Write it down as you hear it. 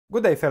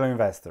Good day, fellow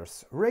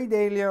investors. Ray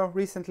Dalio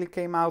recently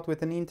came out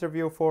with an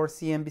interview for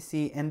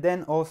CNBC and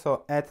then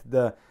also at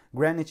the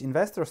Greenwich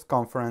Investors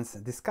Conference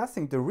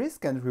discussing the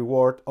risk and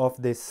reward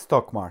of this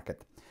stock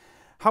market.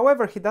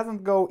 However, he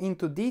doesn't go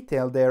into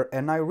detail there,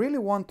 and I really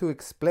want to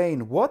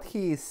explain what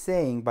he is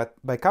saying but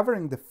by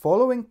covering the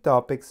following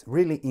topics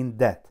really in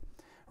depth.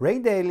 Ray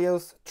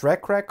Dalio's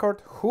track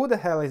record, who the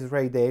hell is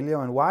Ray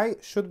Dalio and why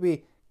should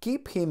we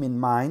keep him in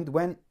mind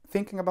when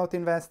thinking about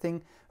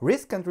investing,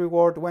 risk and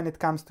reward when it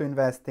comes to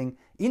investing,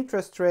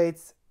 interest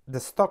rates, the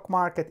stock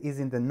market is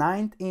in the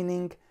 9th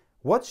inning,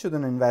 what should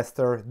an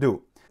investor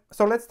do?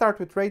 So let's start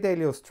with Ray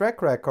Dalio's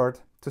track record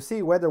to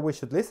see whether we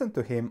should listen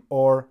to him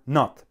or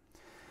not.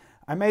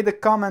 I made a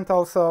comment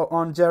also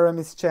on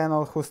Jeremy's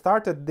channel, who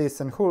started this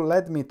and who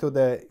led me to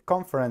the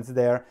conference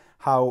there,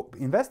 how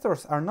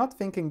investors are not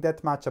thinking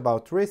that much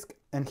about risk,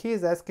 and he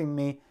is asking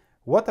me,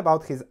 what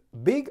about his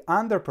big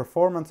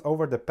underperformance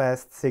over the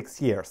past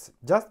 6 years?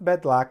 Just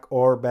bad luck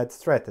or bad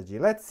strategy?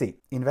 Let's see.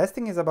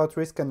 Investing is about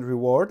risk and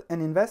reward,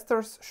 and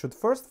investors should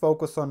first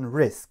focus on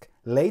risk,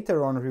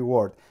 later on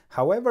reward.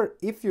 However,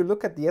 if you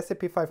look at the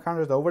S&P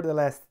 500 over the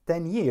last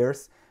 10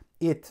 years,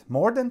 it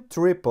more than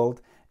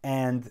tripled,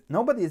 and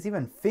nobody is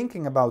even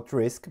thinking about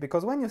risk,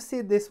 because when you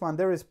see this one,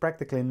 there is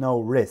practically no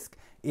risk.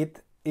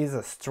 It is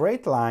a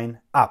straight line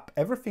up.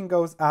 Everything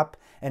goes up,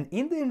 and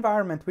in the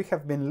environment we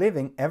have been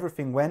living,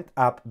 everything went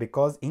up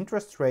because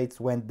interest rates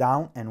went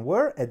down and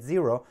were at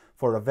zero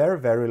for a very,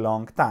 very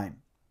long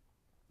time.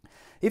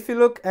 If you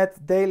look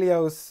at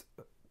Dalio's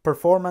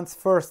performance,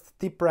 first,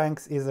 tip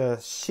ranks is a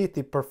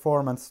shitty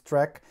performance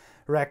track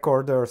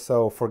recorder,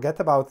 so forget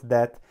about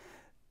that.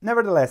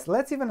 Nevertheless,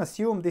 let's even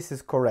assume this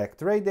is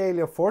correct. Ray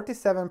Dalio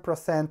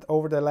 47%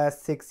 over the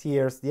last 6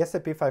 years, the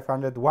S&P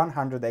 500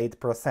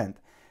 108%.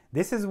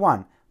 This is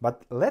one,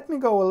 but let me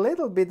go a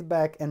little bit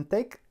back and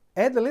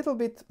add a little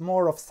bit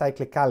more of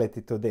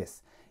cyclicality to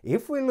this.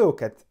 If we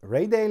look at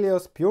Ray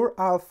Dalio's pure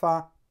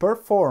alpha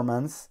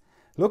performance,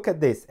 look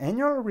at this,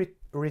 annual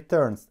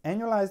returns,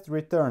 annualized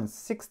returns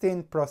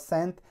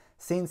 16%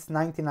 since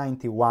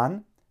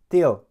 1991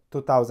 till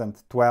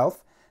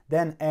 2012,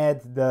 then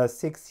add the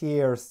 6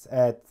 years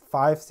at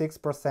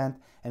 5-6%,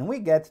 and we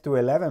get to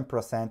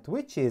 11%,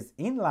 which is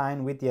in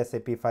line with the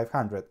S&P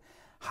 500.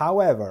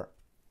 However,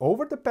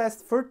 over the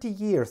past 30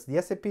 years, the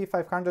S&P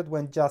 500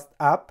 went just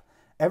up,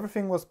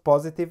 everything was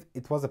positive,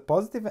 it was a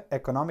positive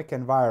economic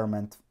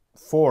environment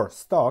for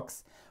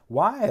stocks,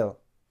 while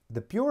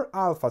the pure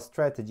alpha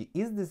strategy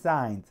is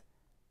designed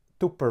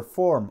to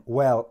perform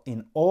well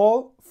in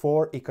all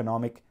 4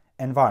 economic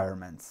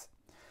environments.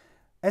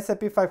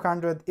 S&P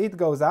 500, it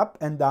goes up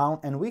and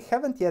down, and we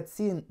haven't yet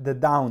seen the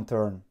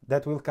downturn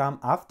that will come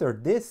after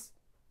this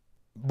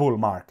bull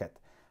market.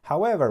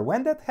 However,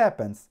 when that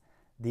happens,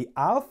 the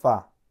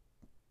alpha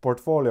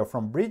portfolio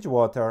from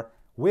Bridgewater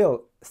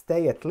will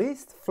stay at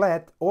least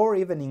flat or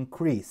even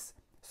increase.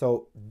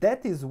 So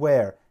that is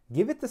where,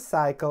 give it a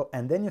cycle,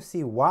 and then you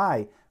see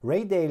why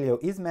Ray Dalio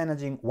is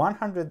managing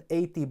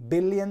 $180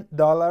 billion,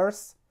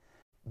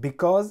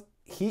 because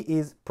he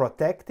is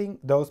protecting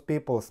those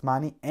people's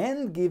money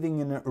and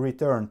giving a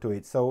return to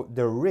it. So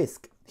the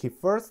risk, he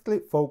firstly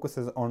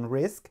focuses on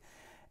risk,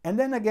 and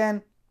then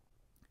again,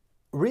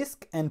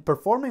 risk and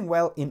performing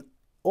well in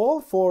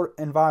all 4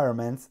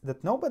 environments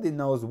that nobody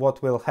knows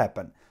what will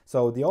happen.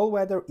 So the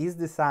all-weather is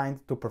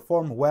designed to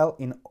perform well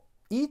in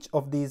each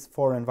of these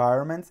 4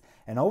 environments,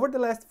 and over the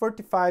last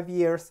 35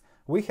 years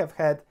we have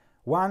had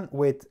one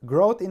with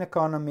growth in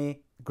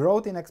economy,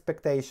 growth in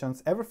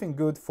expectations, everything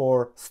good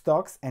for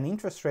stocks and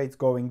interest rates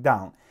going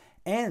down.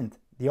 And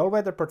the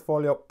all-weather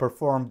portfolio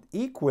performed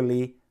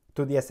equally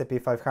to the S&P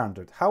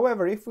 500.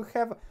 However, if we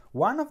have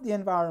one of the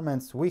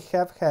environments we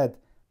have had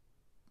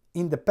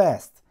in the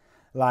past,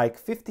 like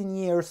 15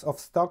 years of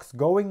stocks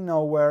going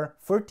nowhere,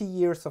 30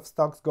 years of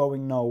stocks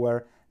going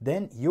nowhere,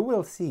 then you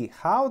will see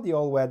how the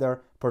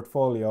all-weather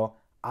portfolio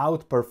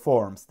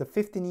outperforms. The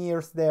 15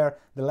 years there,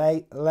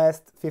 the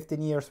last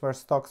 15 years where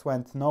stocks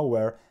went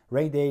nowhere,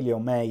 Ray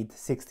Dalio made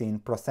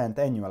 16%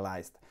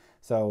 annualized.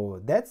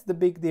 So that's the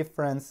big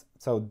difference.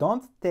 So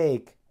don't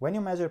take, when you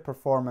measure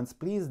performance,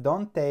 please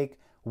don't take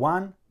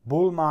one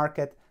bull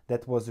market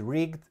that was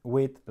rigged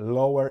with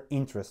lower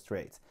interest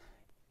rates.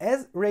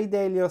 As Ray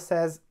Dalio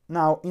says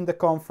now in the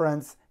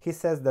conference, he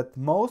says that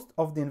most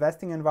of the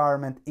investing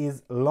environment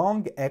is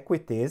long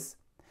equities,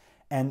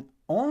 and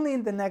only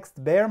in the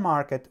next bear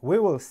market we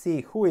will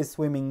see who is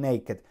swimming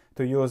naked,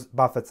 to use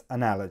Buffett's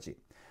analogy.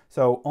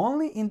 So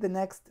only in the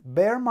next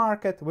bear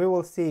market we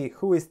will see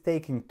who is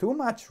taking too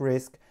much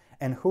risk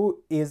and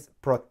who is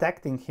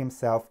protecting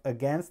himself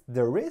against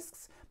the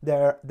risks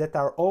that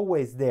are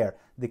always there.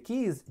 The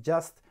key is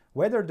just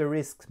whether the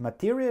risks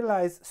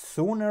materialize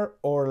sooner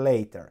or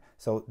later.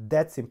 So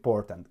that's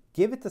important.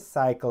 Give it a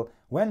cycle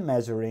when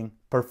measuring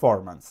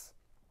performance.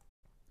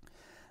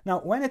 Now,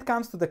 when it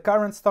comes to the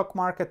current stock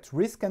market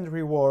risk and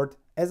reward,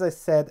 as I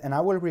said, and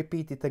I will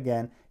repeat it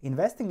again,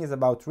 investing is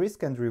about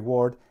risk and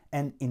reward,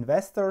 and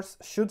investors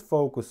should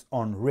focus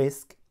on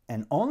risk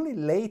and only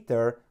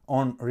later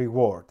on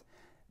reward.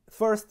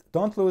 First,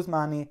 don't lose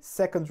money.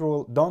 Second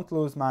rule, don't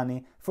lose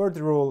money. Third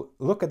rule,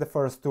 look at the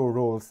first two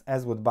rules,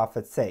 as would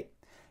Buffett say.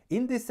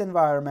 In this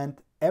environment,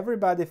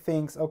 everybody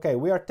thinks, okay,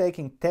 we are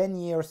taking 10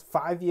 years,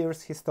 5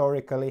 years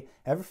historically,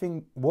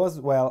 everything was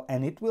well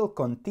and it will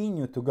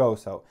continue to go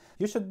so.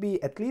 You should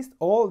be at least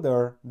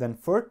older than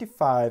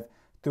 35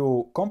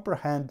 to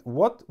comprehend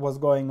what was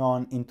going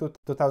on in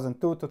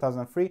 2002,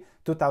 2003,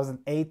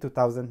 2008,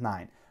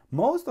 2009.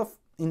 Most of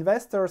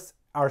investors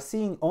are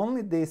seeing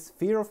only this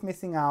fear of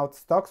missing out,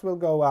 stocks will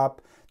go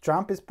up,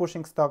 Trump is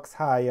pushing stocks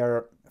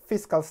higher,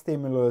 fiscal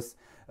stimulus,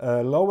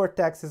 lower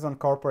taxes on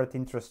corporate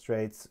interest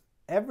rates.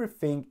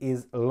 Everything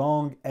is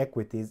long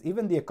equities,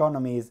 even the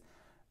economy is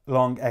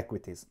long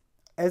equities.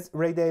 As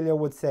Ray Dalio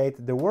would say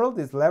it, the world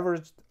is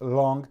leveraged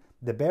long,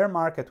 the bear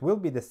market will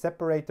be the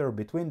separator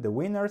between the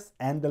winners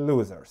and the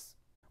losers.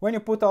 When you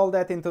put all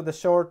that into the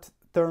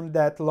short-term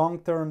debt,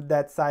 long-term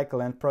debt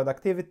cycle and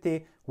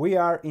productivity, we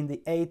are in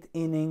the 8th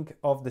inning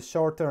of the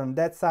short-term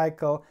debt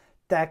cycle,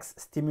 tax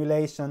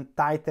stimulation,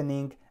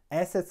 tightening,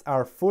 assets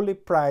are fully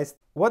priced.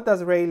 What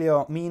does Ray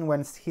Dalio mean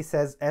when he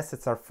says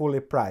assets are fully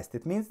priced?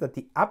 It means that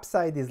the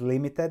upside is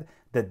limited,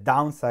 the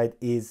downside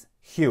is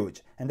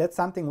huge. And that's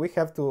something we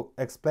have to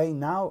explain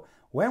now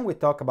when we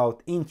talk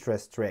about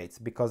interest rates,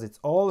 because it's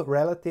all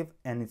relative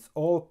and it's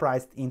all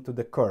priced into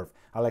the curve.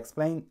 I'll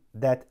explain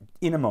that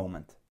in a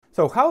moment.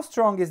 So how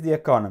strong is the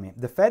economy?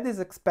 The Fed is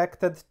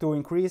expected to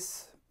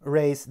increase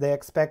raise, they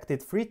expect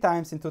it 3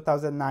 times in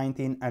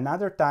 2019,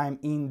 another time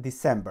in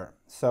December.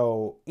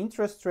 So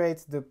interest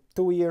rates, the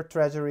 2-year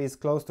treasury is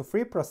close to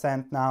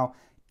 3% now.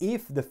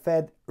 If the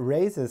Fed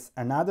raises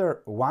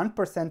another 1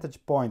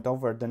 percentage point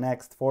over the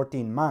next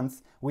 14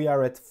 months, we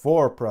are at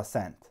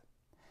 4%.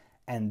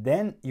 And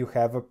then you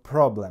have a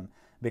problem,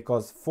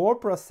 because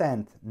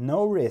 4%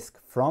 no risk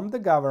from the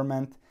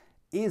government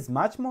is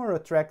much more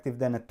attractive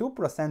than a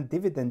 2%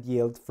 dividend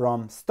yield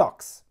from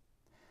stocks.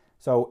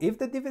 So if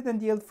the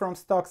dividend yield from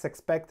stocks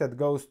expected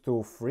goes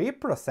to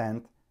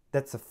 3%,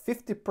 that's a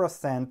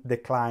 50%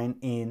 decline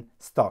in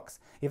stocks.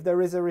 If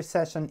there is a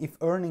recession, if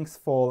earnings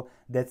fall,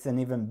 that's an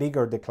even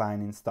bigger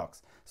decline in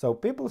stocks. So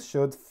people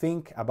should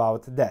think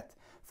about that.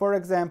 For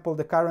example,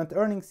 the current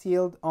earnings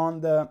yield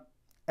on the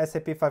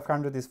S&P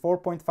 500 is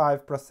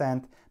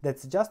 4.5%.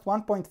 That's just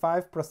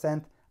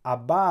 1.5%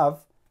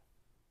 above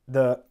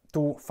the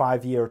 2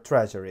 5-year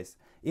treasuries.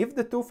 If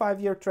the 2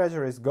 5-year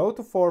treasuries go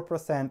to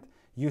 4%,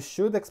 you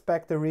should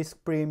expect a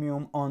risk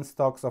premium on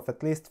stocks of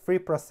at least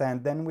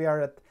 3%. Then we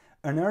are at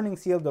an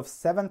earnings yield of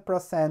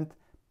 7%,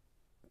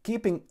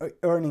 keeping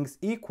earnings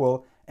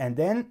equal, and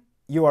then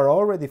you are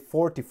already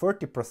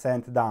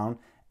 40-30% down,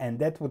 and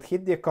that would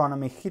hit the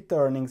economy, hit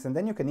earnings, and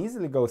then you can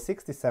easily go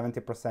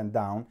 60-70%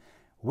 down,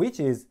 which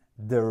is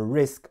the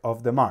risk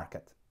of the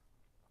market.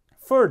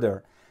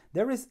 Further,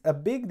 there is a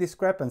big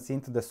discrepancy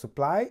into the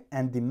supply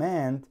and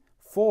demand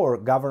for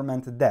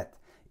government debt.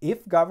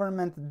 If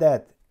government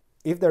debt,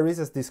 if there is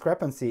a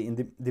discrepancy in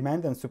the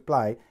demand and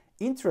supply,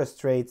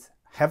 interest rates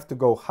have to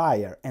go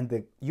higher, and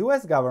the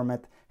US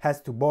government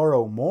has to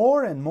borrow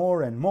more and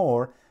more and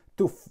more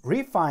to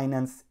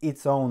refinance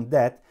its own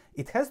debt.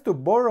 It has to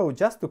borrow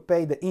just to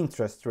pay the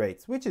interest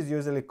rates, which is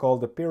usually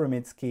called a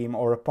pyramid scheme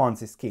or a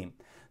Ponzi scheme.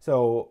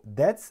 So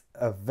that's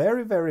a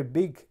very, very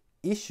big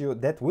issue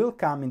that will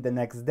come in the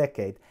next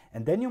decade.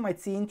 And then you might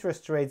see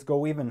interest rates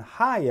go even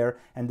higher,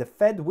 and the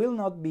Fed will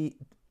not be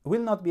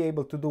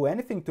able to do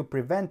anything to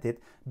prevent it,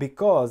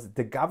 because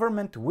the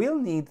government will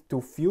need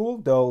to fuel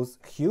those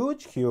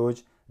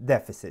huge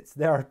deficits.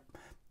 There are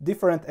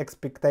different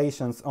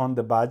expectations on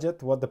the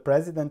budget, what the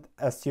president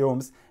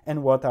assumes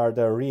and what are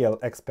the real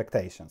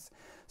expectations.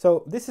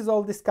 So this is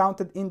all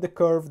discounted in the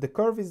curve. The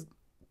curve is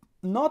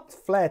not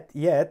flat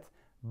yet,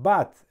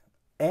 but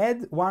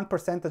add 1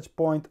 percentage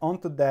point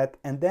onto that,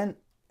 and then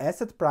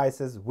asset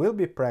prices will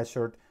be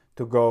pressured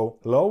to go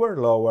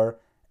lower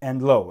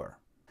and lower.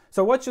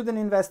 So what should an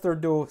investor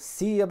do?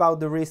 See about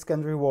the risk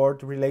and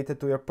reward related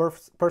to your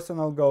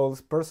personal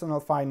goals, personal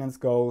finance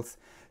goals.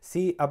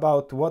 See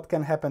about what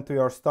can happen to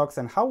your stocks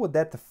and how would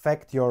that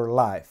affect your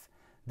life.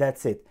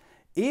 That's it.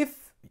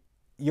 If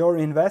your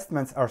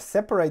investments are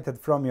separated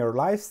from your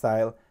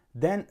lifestyle,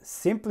 then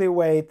simply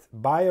wait,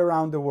 buy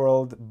around the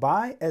world,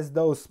 buy as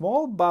those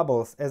small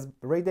bubbles. As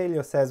Ray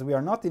Dalio says, we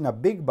are not in a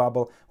big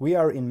bubble, we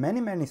are in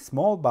many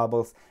small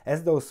bubbles.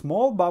 As those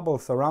small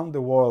bubbles around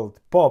the world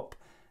pop,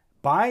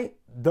 buy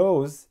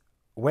those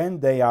when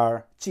they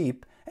are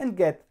cheap and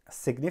get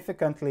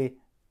significantly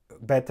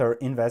better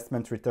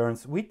investment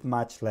returns with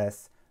much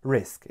less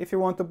risk. If you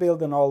want to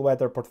build an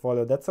all-weather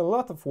portfolio, that's a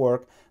lot of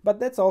work, but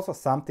that's also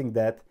something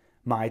that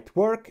might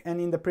work.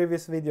 And in the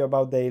previous video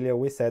about Dalio,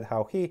 we said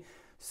how he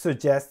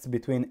suggests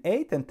between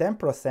 8 and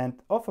 10%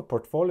 of a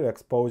portfolio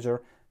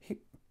exposure. He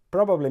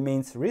probably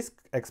means risk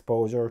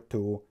exposure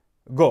to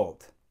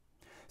gold.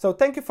 So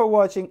thank you for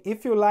watching.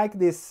 If you like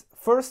this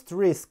first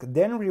risk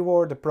then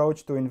reward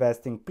approach to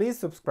investing, please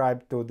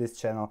subscribe to this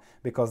channel,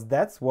 because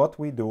that's what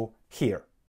we do here.